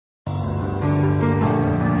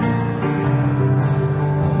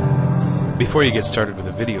Before you get started with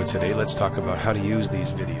the video today, let's talk about how to use these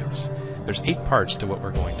videos. There's 8 parts to what we're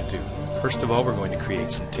going to do. First of all, we're going to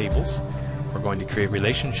create some tables. We're going to create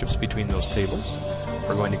relationships between those tables.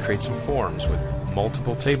 We're going to create some forms with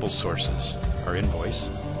multiple table sources, our invoice.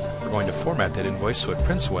 We're going to format that invoice so it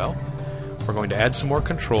prints well. We're going to add some more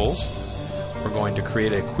controls. We're going to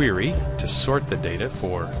create a query to sort the data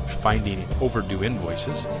for finding overdue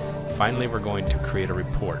invoices. Finally, we're going to create a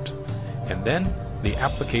report. And then the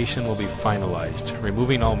application will be finalized,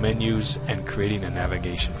 removing all menus and creating a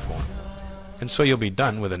navigation form. And so you'll be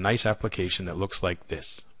done with a nice application that looks like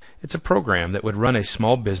this. It's a program that would run a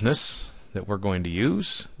small business that we're going to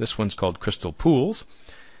use. This one's called Crystal Pools.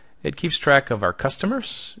 It keeps track of our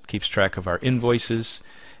customers, it keeps track of our invoices,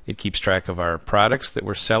 it keeps track of our products that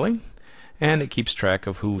we're selling, and it keeps track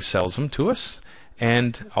of who sells them to us,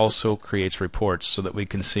 and also creates reports so that we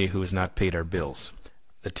can see who has not paid our bills.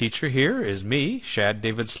 The teacher here is me, Shad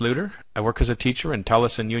David Sluter. I work as a teacher in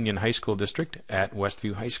Tolleson Union High School District at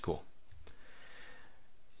Westview High School.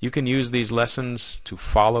 You can use these lessons to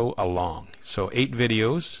follow along. So 8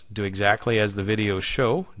 videos, do exactly as the videos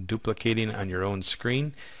show, duplicating on your own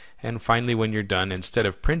screen. And finally, when you're done, instead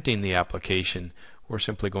of printing the application, we're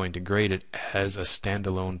simply going to grade it as a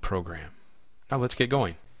standalone program. Now let's get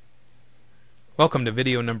going. Welcome to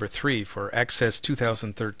video number 3 for Access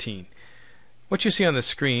 2013. What you see on the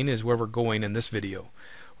screen is where we're going in this video.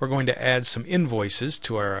 We're going to add some invoices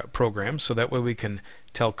to our program so that way we can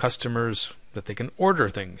tell customers that they can order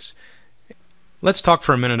things. Let's talk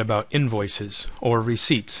for a minute about invoices or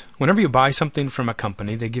receipts. Whenever you buy something from a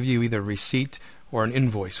company, they give you either a receipt or an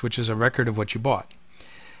invoice, which is a record of what you bought.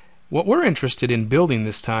 What we're interested in building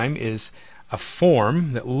this time is a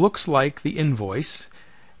form that looks like the invoice,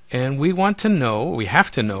 and we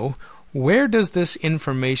have to know, where does this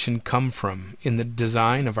information come from in the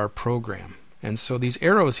design of our program? And so these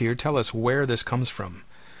arrows here tell us where this comes from.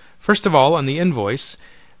 First of all, on the invoice,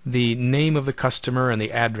 the name of the customer and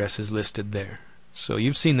the address is listed there. So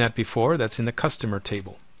you've seen that before. That's in the customer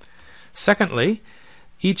table. Secondly,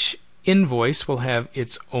 each invoice will have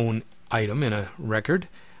its own item in a record.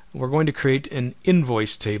 We're going to create an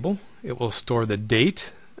invoice table. It will store the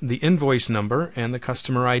date, the invoice number, and the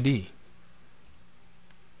customer ID.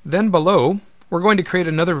 Then below, we're going to create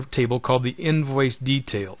another table called the invoice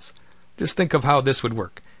details. Just think of how this would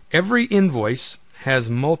work. Every invoice has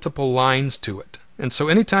multiple lines to it. And so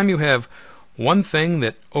anytime you have one thing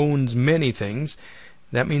that owns many things,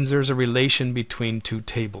 that means there's a relation between 2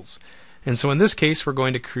 tables. And so in this case, we're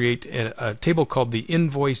going to create a table called the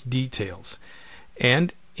invoice details.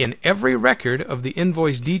 And in every record of the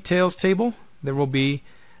invoice details table, there will be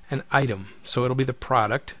an item. So it'll be the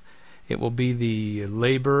product, it will be the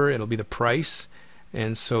labor, it'll be the price.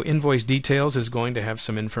 And so invoice details is going to have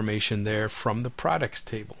some information there from the products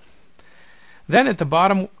table. Then at the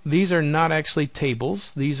bottom, these are not actually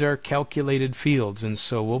tables, these are calculated fields, and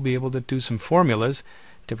so we'll be able to do some formulas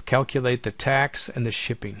to calculate the tax and the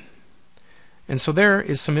shipping. And so there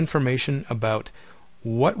is some information about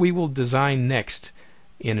what we will design next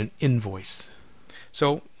in an invoice.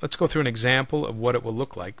 So let's go through an example of what it will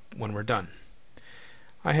look like when we're done.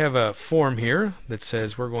 I have a form here that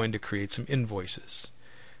says we're going to create some invoices.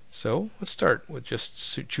 So let's start with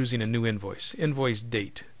just choosing a new invoice. Invoice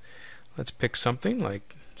date. Let's pick something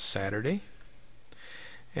like Saturday.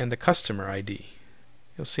 And the customer ID.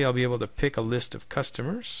 You'll see I'll be able to pick a list of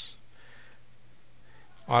customers.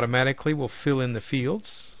 Automatically we'll fill in the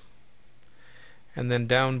fields. And then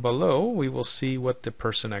down below we will see what the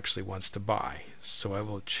person actually wants to buy. So I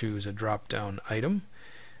will choose a drop-down item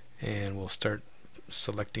and we'll start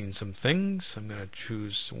selecting some things. I'm going to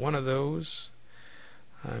choose one of those.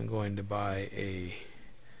 I'm going to buy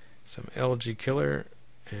some LG killer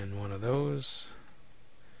and one of those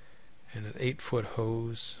and an 8-foot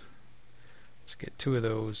hose. Let's get 2 of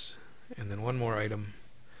those and then one more item,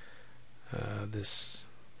 this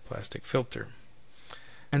plastic filter.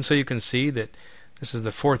 And so you can see that this is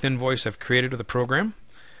the 4th invoice I've created with the program.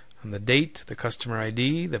 On the date, the customer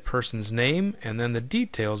ID, the person's name, and then the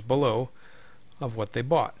details below of what they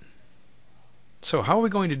bought. So how are we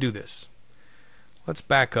going to do this? Let's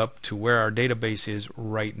back up to where our database is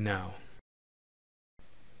right now.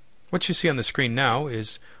 What you see on the screen now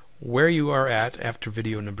is where you are at after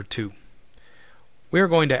video number 2. We are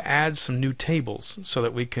going to add some new tables so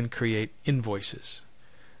that we can create invoices.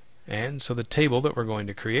 And so the table that we're going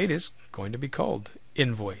to create is going to be called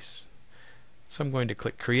Invoice. So I'm going to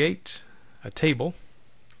click Create a Table.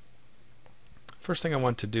 First thing I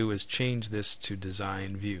want to do is change this to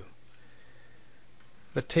Design View.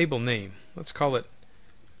 The table name, let's call it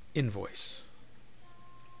Invoice.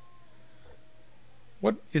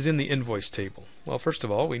 What is in the invoice table? Well, first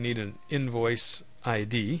of all, we need an invoice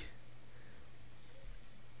ID.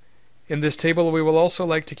 In this table, we will also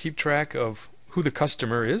like to keep track of who the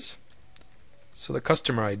customer is. So the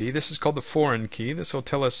customer ID, this is called the foreign key. This will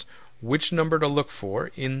tell us which number to look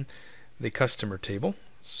for in the customer table.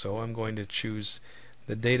 So I'm going to choose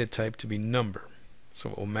the data type to be number, so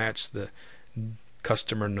it will match the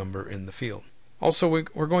customer number in the field. Also,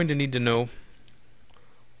 we're going to need to know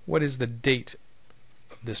what is the date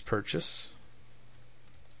of this purchase.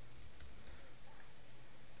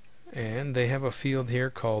 And they have a field here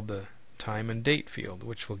called the time and date field,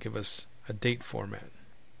 which will give us a date format.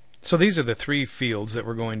 So these are the three fields that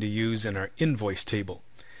we're going to use in our invoice table.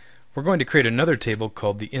 We're going to create another table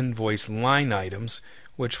called the invoice line items,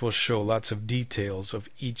 which will show lots of details of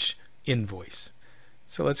each invoice.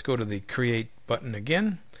 So let's go to the Create button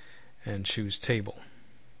again and choose Table.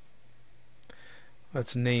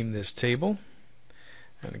 Let's name this table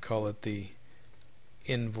and call it the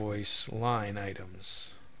Invoice Line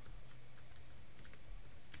Items.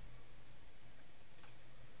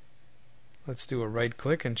 Let's do a right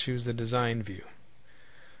click and choose the design view.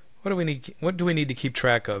 What do we need to keep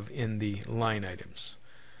track of in the line items?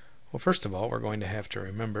 Well, first of all, we're going to have to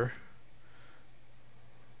remember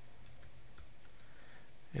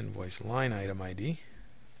invoice line item ID.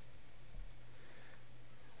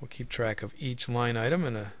 We'll keep track of each line item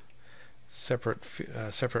in a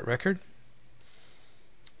separate record.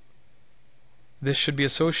 This should be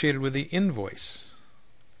associated with the invoice.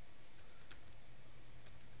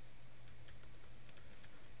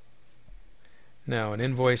 Now, an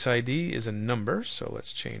invoice ID is a number, so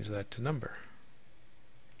let's change that to number.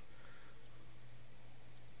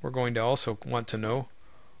 We're going to also want to know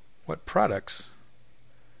what products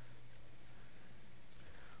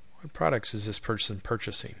is this person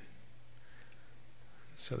purchasing.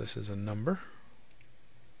 So this is a number.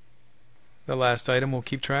 The last item we'll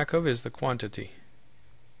keep track of is the quantity.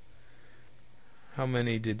 How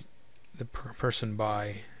many did the person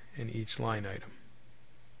buy in each line item?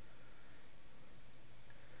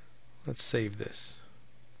 Let's save this.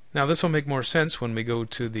 Now this will make more sense when we go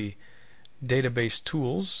to the database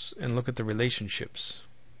tools and look at the relationships.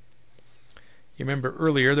 You remember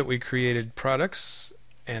earlier that we created products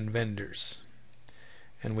and vendors,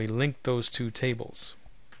 and we linked those two tables.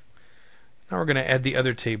 Now we're going to add the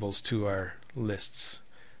other tables to our lists.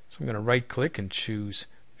 So I'm going to right click and choose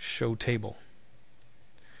Show Table.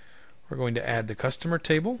 We're going to add the customer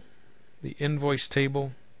table, the invoice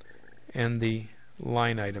table, and the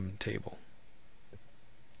line item table.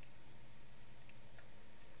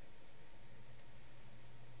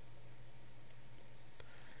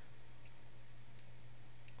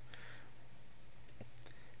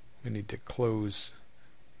 We need to close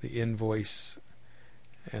the invoice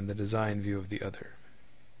and the design view of the other.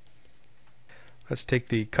 Let's take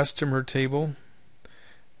the customer table,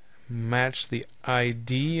 match the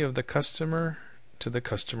ID of the customer to the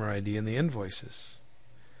customer ID in the invoices.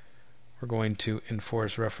 We're going to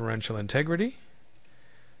enforce referential integrity.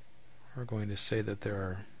 We're going to say that there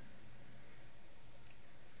are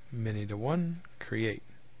many to one. Create.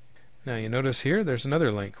 Now you notice here there's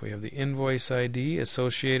another link. We have the invoice ID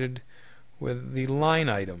associated with the line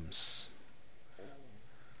items.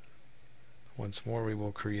 Once more, we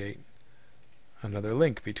will create another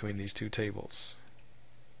link between these two tables.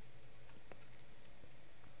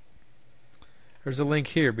 There's a link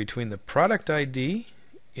here between the product ID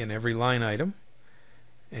in every line item,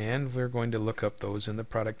 and we're going to look up those in the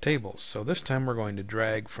product tables. So this time we're going to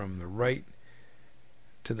drag from the right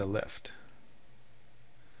to the left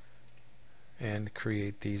and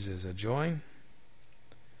create these as a join.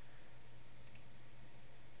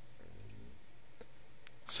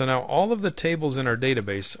 So now all of the tables in our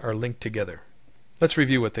database are linked together. Let's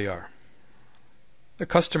review what they are. The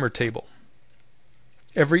customer table.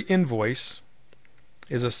 Every invoice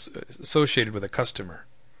is associated with a customer.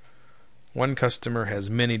 One customer has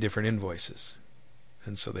many different invoices,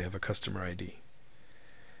 and so they have a customer ID.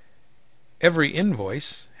 Every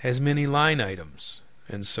invoice has many line items,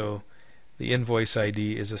 and so the invoice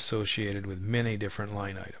ID is associated with many different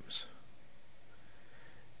line items.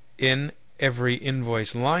 In every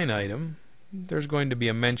invoice line item, there's going to be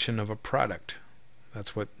a mention of a product.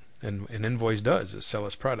 That's what an invoice does, is sell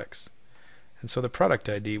us products. And so the product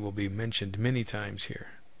ID will be mentioned many times here.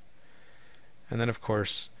 And then, of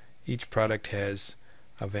course, each product has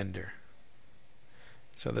a vendor.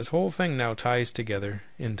 So this whole thing now ties together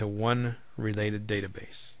into one related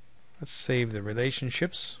database. Let's save the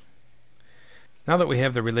relationships. Now that we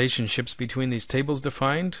have the relationships between these tables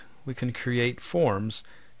defined, we can create forms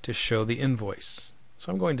to show the invoice.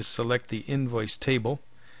 So I'm going to select the invoice table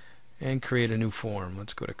and create a new form.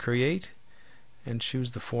 Let's go to Create and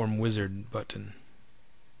choose the Form Wizard button.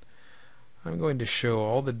 I'm going to show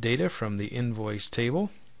all the data from the invoice table.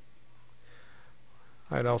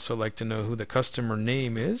 I'd also like to know who the customer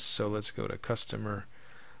name is, so let's go to Customer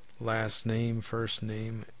Last Name, First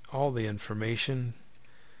Name, all the information.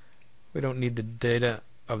 We don't need the data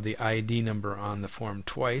of the ID number on the form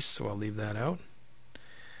twice, so I'll leave that out.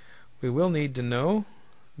 We will need to know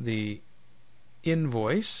the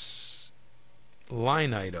invoice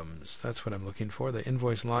line items. That's what I'm looking for, the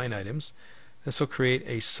invoice line items. This will create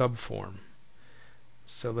a subform.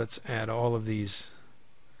 So let's add all of these.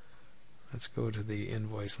 Let's go to the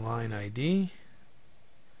invoice line ID,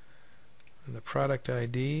 and the product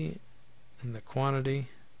ID, and the quantity.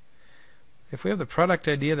 If we have the product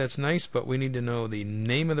ID, that's nice, but we need to know the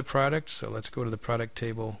name of the product, so let's go to the product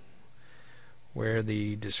table where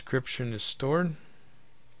the description is stored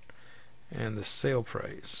and the sale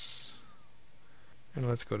price. And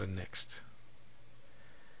let's go to Next.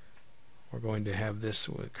 We're going to have this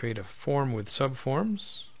create a form with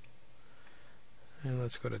subforms. And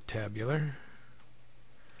let's go to Tabular.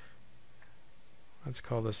 Let's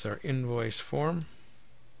call this our invoice form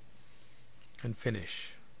and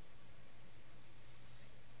finish.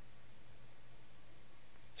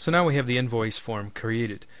 So now we have the invoice form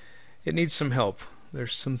created. It needs some help.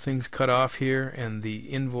 There's some things cut off here, and the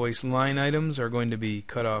invoice line items are going to be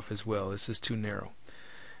cut off as well. This is too narrow.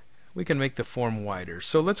 We can make the form wider.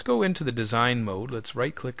 So let's go into the design mode. Let's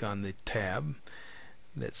right click on the tab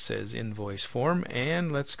that says Invoice Form,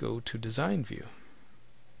 and let's go to Design View.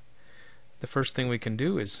 The first thing we can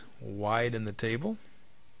do is widen the table,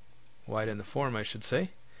 widen the form I should say,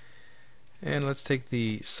 and let's take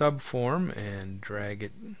the subform and drag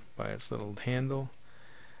it by its little handle,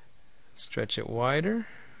 stretch it wider,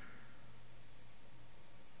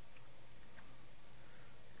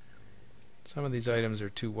 some of these items are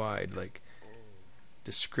too wide, like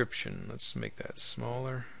description. Let's make that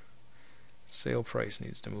smaller. Sale price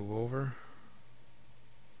needs to move over.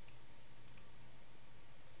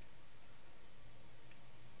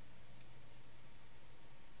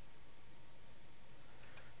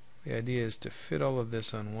 The idea is to fit all of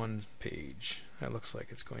this on one page. That looks like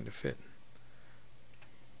it's going to fit.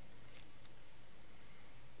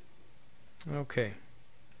 Okay,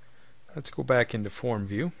 let's go back into Form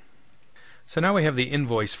View. So now we have the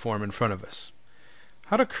invoice form in front of us.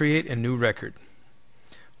 How to create a new record?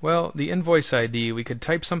 Well, the invoice ID, we could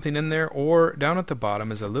type something in there, or down at the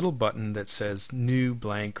bottom is a little button that says New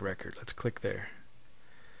Blank Record. Let's click there.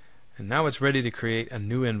 And now it's ready to create a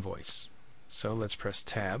new invoice. So let's press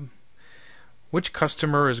Tab. Which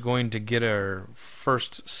customer is going to get our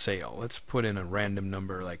first sale? Let's put in a random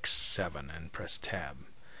number like 7 and press Tab.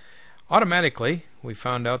 Automatically, we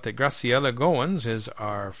found out that Graciela Goins is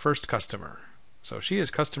our first customer. So she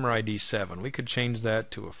is customer ID 7. We could change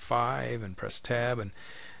that to a 5 and press Tab and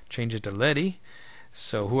change it to Letty.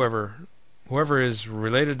 So whoever is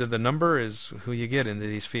related to the number is who you get into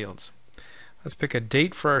these fields. Let's pick a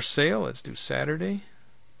date for our sale. Let's do Saturday.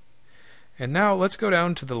 And now let's go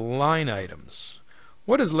down to the line items.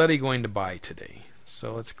 What is Letty going to buy today?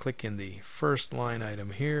 So let's click in the first line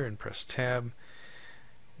item here and press Tab.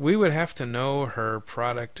 We would have to know her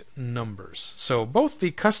product numbers. So both the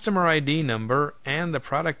customer ID number and the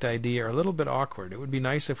product ID are a little bit awkward. It would be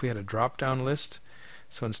nice if we had a drop-down list.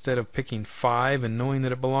 So instead of picking 5 and knowing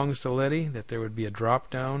that it belongs to Letty, that there would be a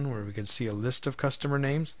drop-down where we could see a list of customer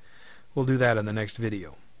names. We'll do that in the next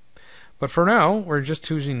video. But for now, we're just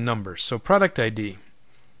choosing numbers. So product ID.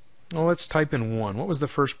 Well, let's type in 1. What was the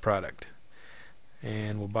first product?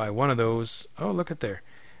 And we'll buy one of those. Oh, look at there.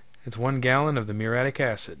 It's 1 gallon of the muriatic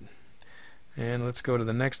acid. And let's go to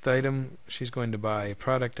the next item. She's going to buy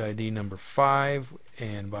product ID number 5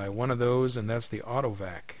 and buy one of those, and that's the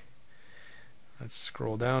AutoVac. Let's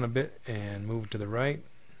scroll down a bit and move to the right.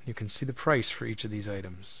 You can see the price for each of these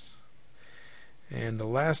items. And the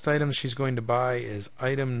last item she's going to buy is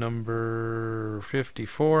item number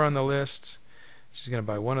 54 on the list. She's going to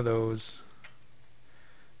buy one of those.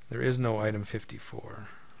 There is no item 54.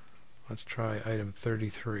 Let's try item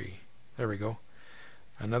 33. There we go.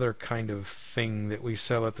 Another kind of thing that we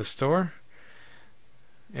sell at the store.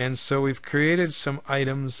 And so we've created some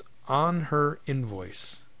items on her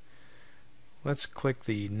invoice. Let's click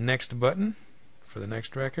the next button for the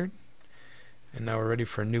next record. And now we're ready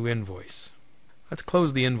for a new invoice. Let's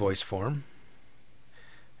close the invoice form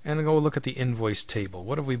and go look at the invoice table.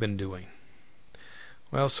 What have we been doing?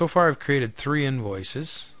 Well, so far I've created 3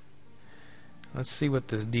 invoices. Let's see what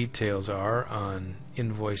the details are on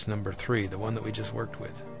invoice number 3, the one that we just worked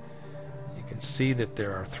with. You can see that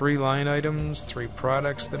there are 3 line items, 3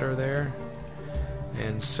 products that are there,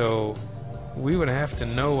 and so we would have to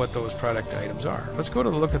know what those product items are. Let's go to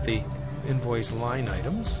look at the invoice line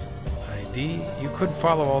items. ID. You could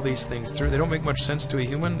follow all these things through. They don't make much sense to a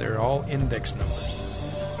human. They're all index numbers.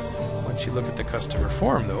 Once you look at the customer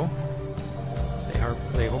form, though,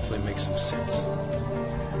 they hopefully make some sense.